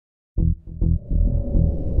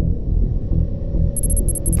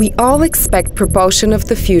We all expect propulsion of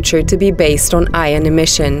the future to be based on ion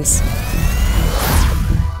emissions.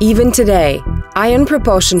 Even today, ion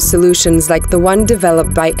propulsion solutions like the one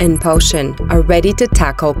developed by ENPULSION are ready to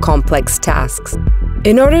tackle complex tasks.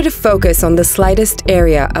 In order to focus on the slightest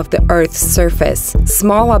area of the Earth's surface,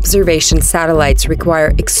 small observation satellites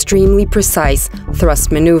require extremely precise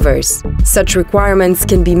thrust maneuvers. Such requirements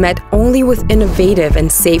can be met only with innovative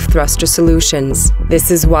and safe thruster solutions. This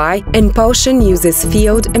is why ENPULSION uses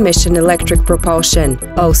field emission electric propulsion,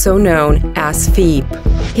 also known as FEEP.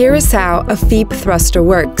 Here is how a FEEP thruster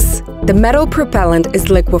works. The metal propellant is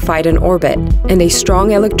liquefied in orbit, and a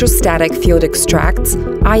strong electrostatic field extracts,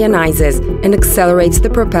 ionizes, and accelerates the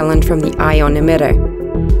propellant from the ion emitter.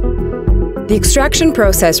 The extraction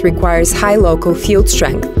process requires high local field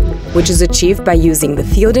strength, which is achieved by using the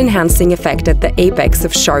field-enhancing effect at the apex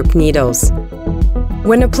of sharp needles.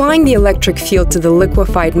 When applying the electric field to the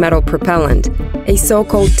liquefied metal propellant, a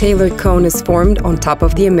so-called Taylor cone is formed on top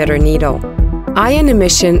of the emitter needle. Ion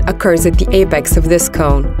emission occurs at the apex of this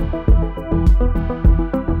cone.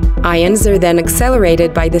 Ions are then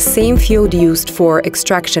accelerated by the same field used for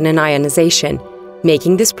extraction and ionization,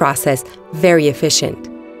 making this process very efficient.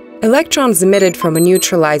 Electrons emitted from a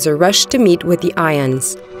neutralizer rush to meet with the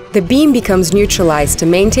ions. The beam becomes neutralized to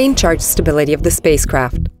maintain charge stability of the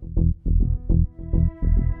spacecraft.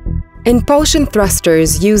 ENPULSION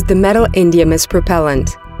thrusters use the metal indium as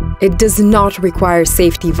propellant. It does not require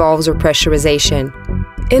safety valves or pressurization.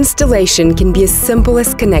 Installation can be as simple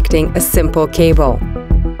as connecting a simple cable.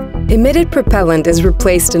 Emitted propellant is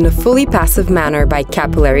replaced in a fully passive manner by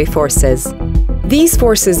capillary forces. These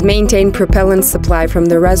forces maintain propellant supply from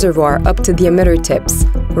the reservoir up to the emitter tips,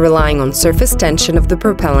 relying on surface tension of the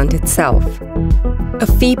propellant itself. A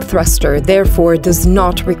FEEP thruster, therefore, does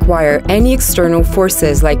not require any external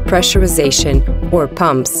forces like pressurization or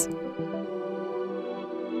pumps.